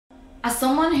As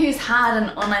someone who's had an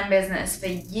online business for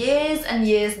years and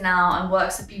years now and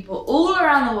works with people all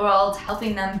around the world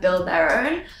helping them build their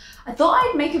own, I thought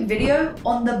I'd make a video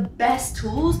on the best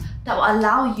tools that will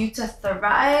allow you to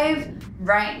thrive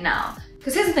right now.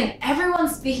 Because here's the thing,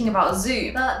 everyone's speaking about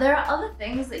Zoom, but there are other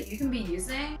things that you can be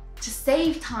using to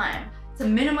save time, to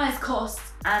minimize costs,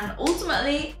 and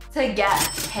ultimately to get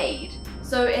paid.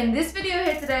 So in this video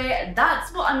here today,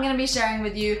 that's what I'm gonna be sharing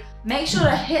with you. Make sure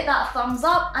to hit that thumbs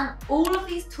up, and all of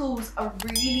these tools are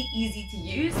really easy to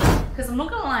use because I'm not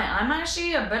gonna lie, I'm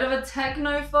actually a bit of a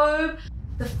technophobe.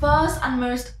 The first and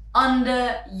most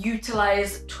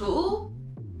underutilized tool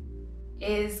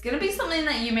is gonna be something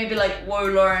that you may be like, whoa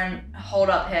Lauren, hold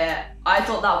up here. I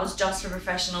thought that was just for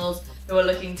professionals who are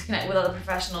looking to connect with other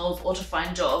professionals or to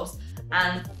find jobs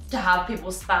and to have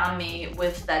people spam me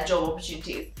with their job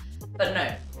opportunities. But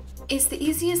no. It's the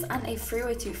easiest and a free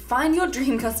way to find your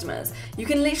dream customers. You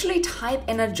can literally type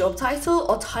in a job title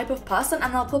or type of person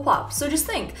and they'll pop up. So just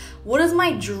think, what does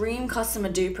my dream customer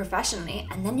do professionally?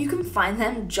 And then you can find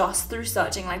them just through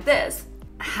searching like this.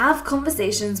 Have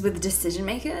conversations with decision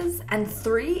makers. And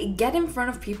 3, get in front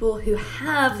of people who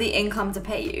have the income to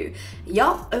pay you.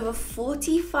 Yup, over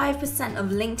 45% of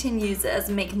LinkedIn users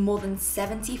make more than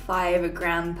 75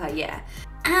 grand per year.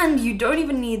 And you don't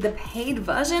even need the paid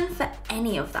version for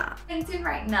any of that. LinkedIn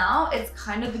right now, it's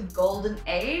kind of the golden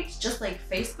age, just like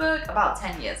Facebook about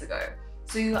 10 years ago.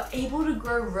 So you're able to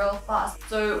grow real fast.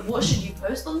 So what should you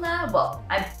post on there? Well,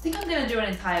 I think I'm gonna do an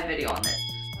entire video on this.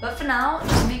 But for now,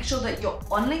 just make sure that you're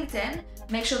on LinkedIn,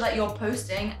 make sure that you're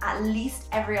posting at least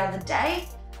every other day,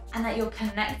 and that you're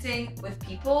connecting with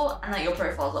people and that your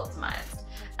profile's optimized.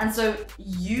 And so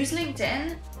use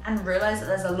LinkedIn and realize that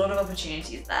there's a lot of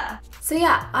opportunities there. So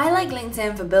yeah, I like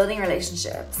LinkedIn for building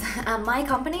relationships. At my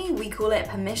company, we call it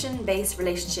permission-based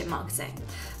relationship marketing.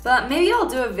 But maybe I'll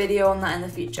do a video on that in the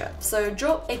future. So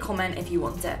drop a comment if you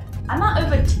want it. I'm at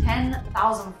over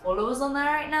 10,000 followers on there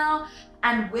right now,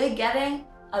 and we're getting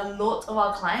a lot of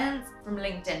our clients from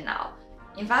LinkedIn now.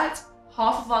 In fact,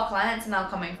 half of our clients are now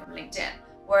coming from LinkedIn.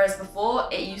 Whereas before,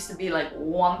 it used to be like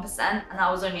 1%, and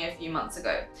that was only a few months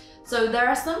ago. So there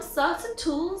are some certain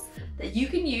tools that you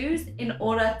can use in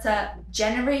order to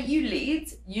generate you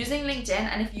leads using LinkedIn.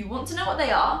 And if you want to know what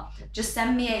they are, just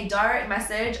send me a direct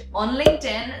message on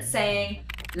LinkedIn saying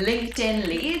LinkedIn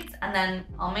leads, and then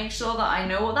I'll make sure that I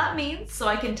know what that means so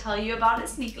I can tell you about it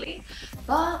sneakily.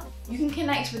 But you can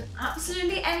connect with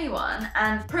absolutely anyone.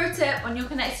 And pro tip, when you're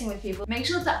connecting with people, make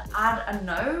sure to add a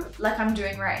note like I'm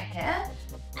doing right here.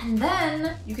 And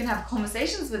then you can have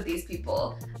conversations with these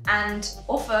people and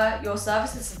offer your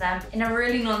services to them in a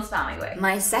really non-spammy way.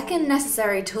 My second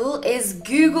necessary tool is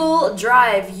Google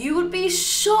Drive. You would be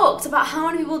shocked about how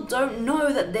many people don't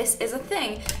know that this is a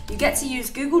thing. You get to use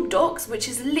Google Docs, which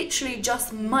is literally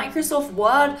just Microsoft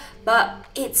Word, but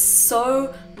it's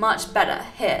so much better.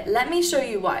 Here, let me show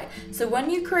you why. So when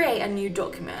you create a new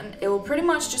document, it will pretty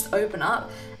much just open up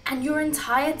and your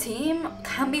entire team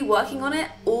can be working on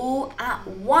it all at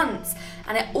once.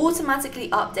 And it automatically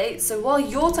updates, so while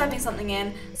you're typing something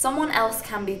in, someone else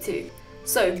can be too.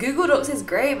 So Google Docs is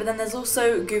great, but then there's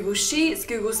also Google Sheets,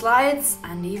 Google Slides,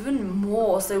 and even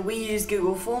more. So we use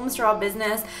Google Forms for our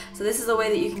business. So this is a way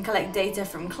that you can collect data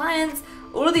from clients,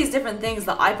 all of these different things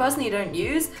that I personally don't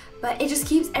use, but it just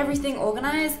keeps everything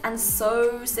organized and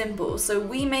so simple. So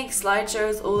we make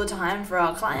slideshows all the time for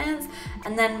our clients.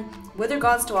 And then with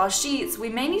regards to our sheets, we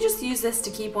mainly just use this to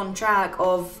keep on track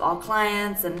of our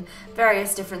clients and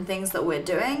various different things that we're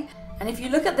doing. And if you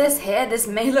look at this here, this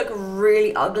may look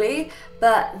really ugly,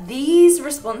 but these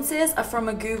responses are from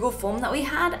a Google form that we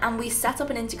had, and we set up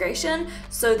an integration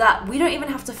so that we don't even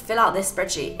have to fill out this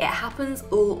spreadsheet. It happens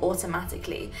all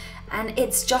automatically. And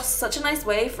it's just such a nice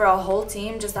way for our whole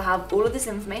team just to have all of this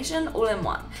information all in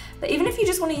one. But even if you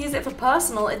just want to use it for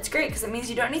personal, it's great because it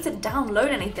means you don't need to download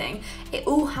anything. It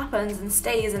all happens and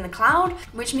stays in the cloud,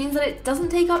 which means that it doesn't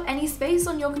take up any space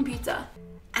on your computer.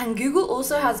 And Google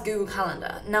also has Google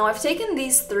Calendar. Now I've taken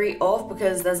these 3 off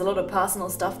because there's a lot of personal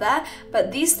stuff there,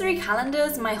 but these 3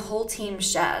 calendars, my whole team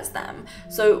shares them.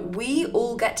 So we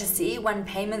all get to see when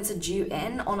payments are due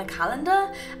in on a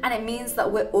calendar, and it means that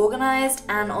we're organized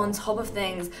and on top of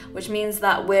things, which means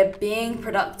that we're being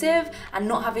productive and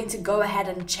not having to go ahead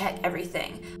and check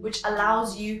everything. Which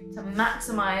allows you to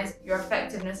maximize your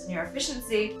effectiveness and your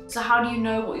efficiency. So how do you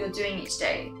know what you're doing each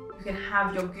day? You can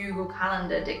have your Google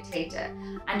Calendar dictate it,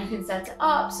 and you can set it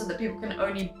up so that people can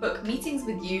only book meetings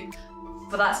with you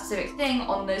for that specific thing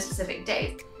on those specific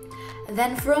days.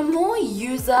 Then for a more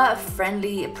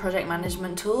user-friendly project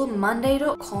management tool,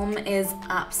 Monday.com is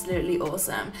absolutely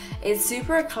awesome. It's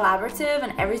super collaborative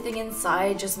and everything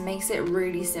inside just makes it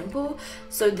really simple.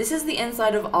 So this is the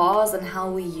inside of ours and how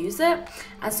we use it.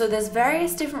 And so there's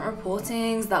various different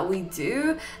reportings that we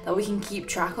do that we can keep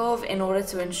track of in order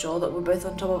to ensure that we're both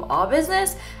on top of our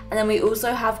business. And then we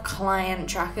also have client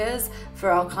trackers for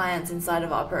our clients inside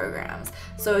of our programs.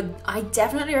 So I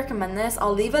definitely recommend this.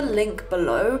 I'll leave a link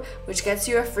below which gets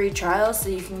you a free trial so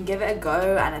you can give it a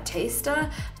go and a taster,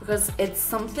 because it's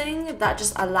something that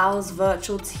just allows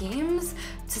virtual teams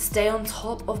to stay on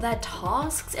top of their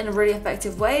tasks in a really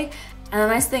effective way. And the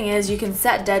nice thing is you can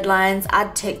set deadlines,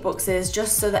 add tick boxes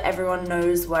just so that everyone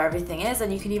knows where everything is,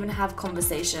 and you can even have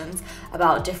conversations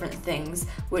about different things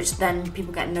which then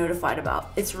people get notified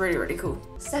about. It's really, really cool.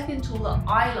 Second tool that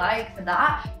I like for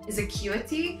that is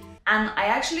Acuity, and I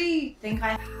actually think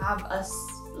I have a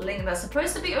link that's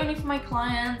supposed to be only for my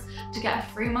clients to get a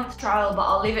 3-month trial, but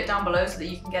I'll leave it down below so that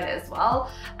you can get it as well.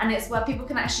 And it's where people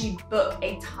can actually book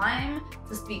a time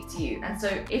to speak to you. And so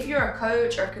if you're a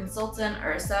coach or a consultant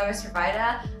or a service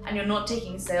provider and you're not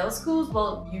taking sales calls,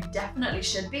 well, you definitely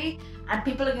should be. And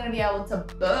people are going to be able to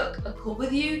book a call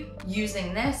with you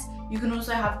using this. You can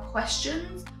also have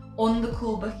questions on the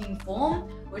call booking form,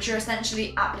 which are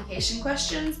essentially application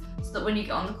questions, so that when you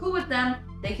get on the call with them,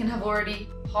 they can have already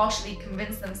partially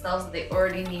convinced themselves that they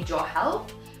already need your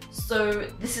help. So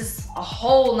this is a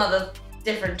whole nother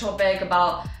different topic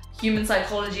about human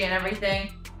psychology and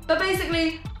everything. But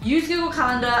basically, use Google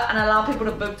Calendar and allow people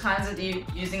to book times with you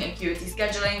using Acuity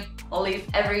scheduling. I'll leave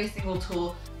every single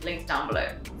tool linked down below.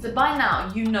 So by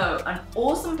now, you know an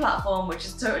awesome platform which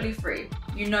is totally free.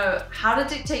 You know how to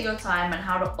dictate your time and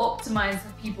how to optimize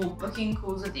people booking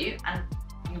calls with you, and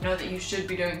you know that you should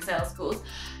be doing sales calls.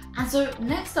 And so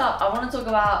next up, I want to talk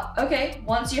about, okay,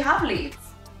 once you have leads,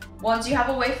 once you have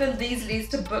a way for these leads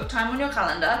to book time on your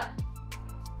calendar,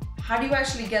 how do you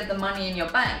actually get the money in your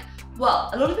bank? Well,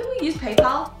 a lot of people use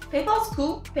PayPal. PayPal's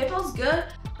cool, PayPal's good,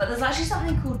 but there's actually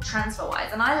something called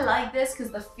TransferWise. And I like this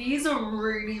because the fees are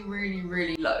really, really,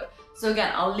 really low. So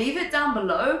again, I'll leave it down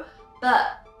below,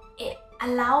 but it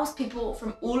allows people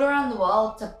from all around the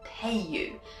world to pay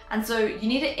you. And so you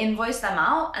need to invoice them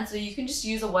out. And so you can just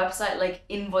use a website like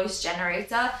Invoice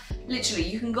Generator. Literally,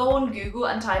 you can go on Google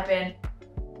and type in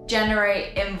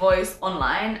generate invoice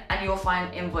online and you'll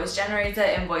find Invoice Generator,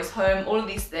 Invoice Home, all of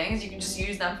these things. You can just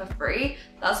use them for free.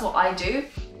 That's what I do.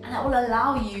 And that will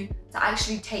allow you to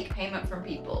actually take payment from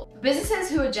people. For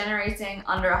businesses who are generating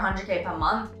under 100K per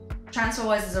month,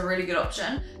 TransferWise is a really good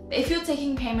option. But if you're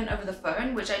taking payment over the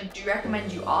phone, which I do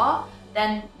recommend you are,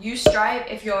 then use Stripe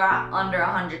if you're at under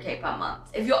 100K per month.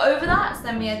 If you're over that,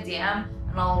 send me a DM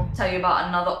and I'll tell you about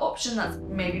another option that's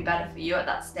maybe better for you at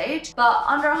that stage. But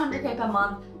under 100K per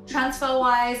month,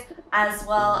 TransferWise as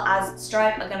well as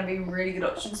Stripe are going to be really good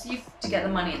options for you to get the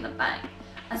money in the bank.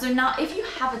 And so now if you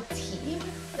have a team,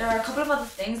 there are a couple of other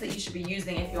things that you should be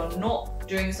using if you're not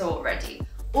doing so already,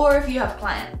 or if you have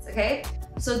clients, okay?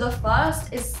 So the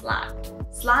first is Slack.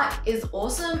 Slack is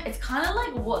awesome. It's kind of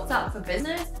like WhatsApp for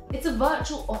business. It's a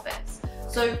virtual office.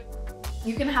 So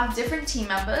you can have different team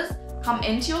members come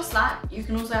into your Slack. You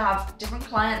can also have different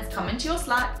clients come into your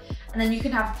Slack, and then you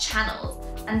can have channels.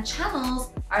 And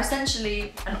channels are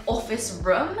essentially an office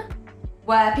room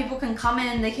where people can come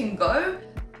in, they can go.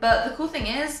 But the cool thing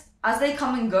is, as they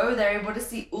come and go, they're able to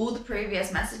see all the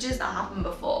previous messages that happened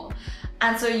before.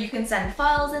 And so you can send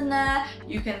files in there,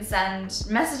 you can send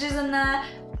messages in there.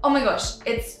 Oh my gosh,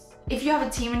 if you have a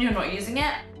team and you're not using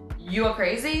it, you are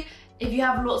crazy. If you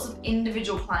have lots of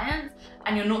individual clients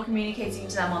and you're not communicating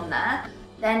to them on there,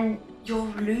 then you're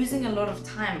losing a lot of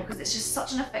time because it's just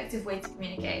such an effective way to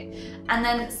communicate. And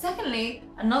then secondly,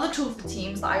 another tool for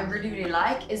teams that I really, really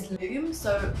like is Loom.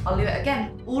 So I'll leave it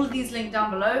again, all of these linked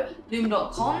down below,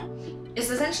 loom.com.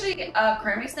 It's essentially a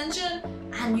Chrome extension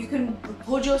and you can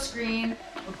record your screen,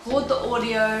 record the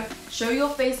audio, show your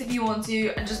face if you want to,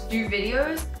 and just do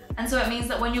videos. And so it means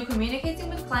that when you're communicating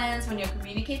with clients, when you're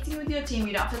communicating with your team,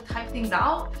 you don't have to type things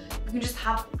out. You can just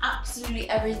have absolutely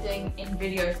everything in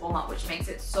video format, which makes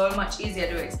it so much easier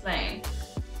to explain.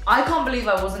 I can't believe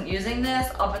I wasn't using this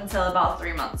up until about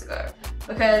 3 months ago,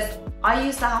 because I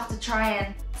used to have to try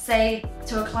and say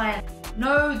to a client,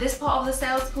 no, this part of the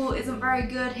sales call isn't very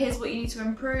good, here's what you need to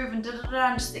improve, and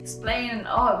and just explain, and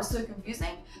oh, it was so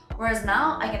confusing. Whereas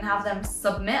now I can have them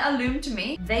submit a Loom to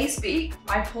me, they speak,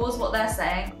 I pause what they're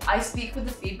saying, I speak with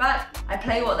the feedback, I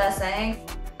play what they're saying,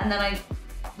 and then I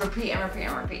repeat and repeat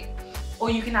and repeat. Or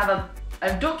you can have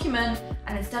a document,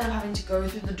 and instead of having to go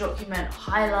through the document,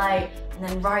 highlight, and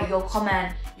then write your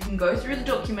comment, you can go through the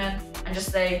document and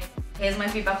just say, here's my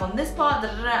feedback on this part,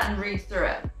 and read through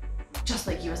it. Just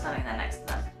like you were standing there next to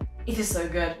them. It is so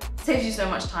good. Saves you so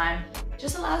much time.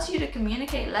 Just allows you to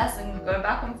communicate less and go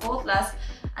back and forth less.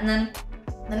 And then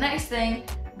the next thing,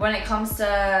 when it comes to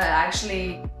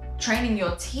actually training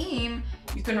your team,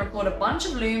 you can record a bunch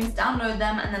of looms, download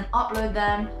them, and then upload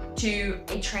them to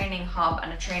a training hub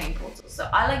and a training portal. So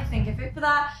I like Thinkific for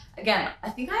that. Again, I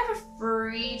think I have a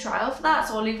free trial for that,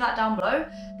 so I'll leave that down below.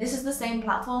 This is the same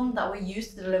platform that we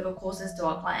use to deliver courses to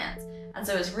our clients. And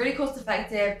so it's really cost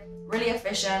effective, really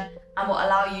efficient, and will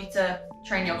allow you to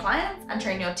train your clients and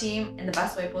train your team in the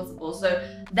best way possible. So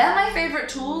they're my favorite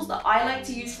tools that I like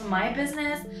to use for my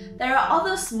business. There are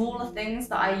other smaller things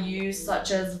that I use,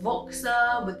 such as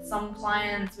Voxer with some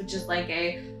clients, which is like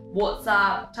a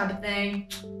WhatsApp type of thing.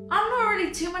 I'm not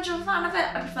really too much of a fan of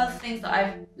it. I prefer the things that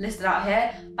I've listed out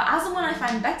here. But as and when I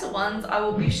find better ones, I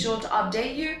will be sure to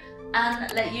update you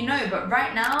and let you know. But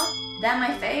right now, they're my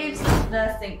faves.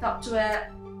 They're synced up to it.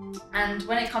 And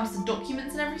when it comes to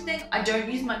documents and everything, I don't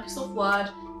use Microsoft Word.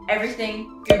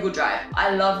 Everything Google Drive.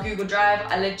 I love Google Drive.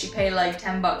 I literally pay like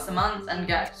 10 bucks a month and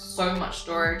get so much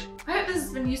storage. I hope this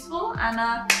has been useful. And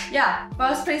yeah,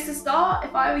 first place to start,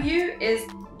 if I were you, is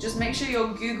just make sure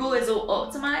your Google is all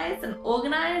optimized and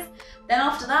organized. Then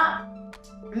after that,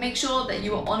 make sure that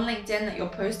you are on LinkedIn, that you're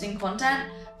posting content.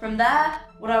 From there,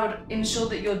 what I would ensure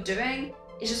that you're doing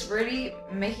is just really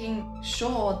making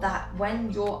sure that when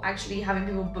you're actually having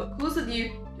people book calls with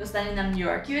you, you're sending them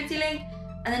your Acuity link,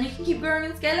 and then you can keep growing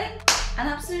and scaling and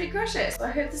absolutely crush it. So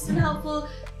I hope this has been helpful.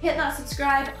 Hit that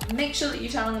subscribe, make sure that you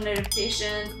turn on the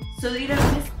notifications so that you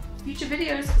don't miss future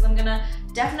videos, because I'm gonna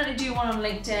definitely do one on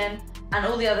LinkedIn and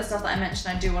all the other stuff that I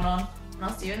mentioned I do one on, and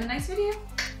I'll see you in the next video.